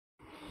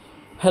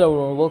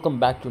Hello and welcome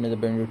back to another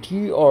brand new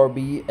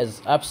TRB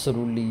is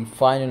absolutely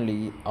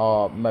finally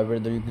my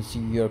brother, you can see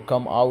here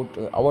come out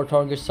our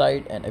target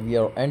site and we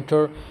are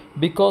enter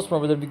because my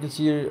brother, we can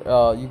see you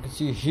can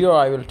see here.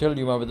 I will tell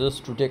you my brothers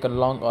to take a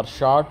long or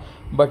short,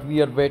 but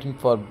we are waiting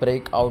for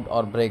breakout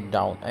or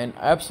breakdown. And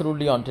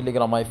absolutely on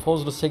Telegram I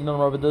forced the signal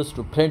my brothers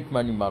to print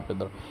money my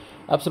brother.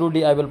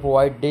 Absolutely, I will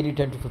provide daily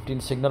 10 to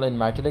 15 signal in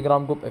my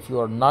Telegram group. If you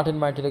are not in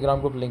my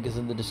Telegram group, link is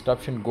in the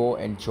description. Go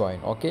and join.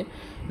 Okay,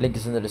 link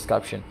is in the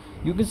description.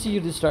 You can see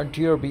this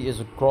TRB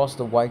is across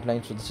the white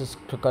line, so this is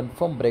to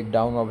confirm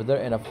breakdown over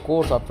there. And of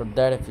course, after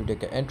that, if you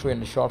take an entry in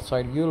the short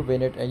side, you will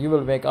win it and you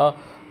will make a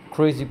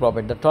crazy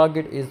profit. The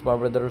target is my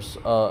brothers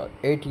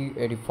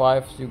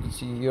 85. So you can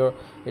see here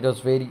it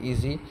was very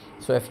easy.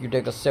 So if you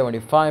take a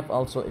 75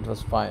 also it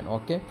was fine.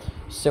 Okay,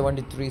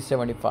 73,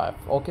 75.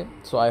 Okay,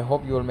 so I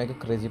hope you will make a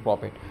crazy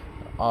profit.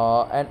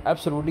 And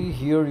absolutely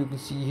here you can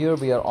see here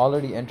we are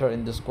already entered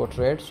in this quote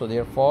trade, so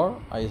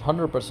therefore I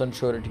 100%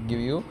 sure to give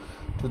you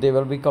today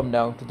will be come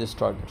down to this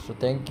target. So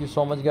thank you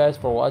so much guys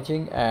for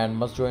watching and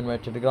must join my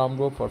Telegram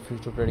group for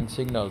future trading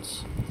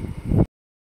signals.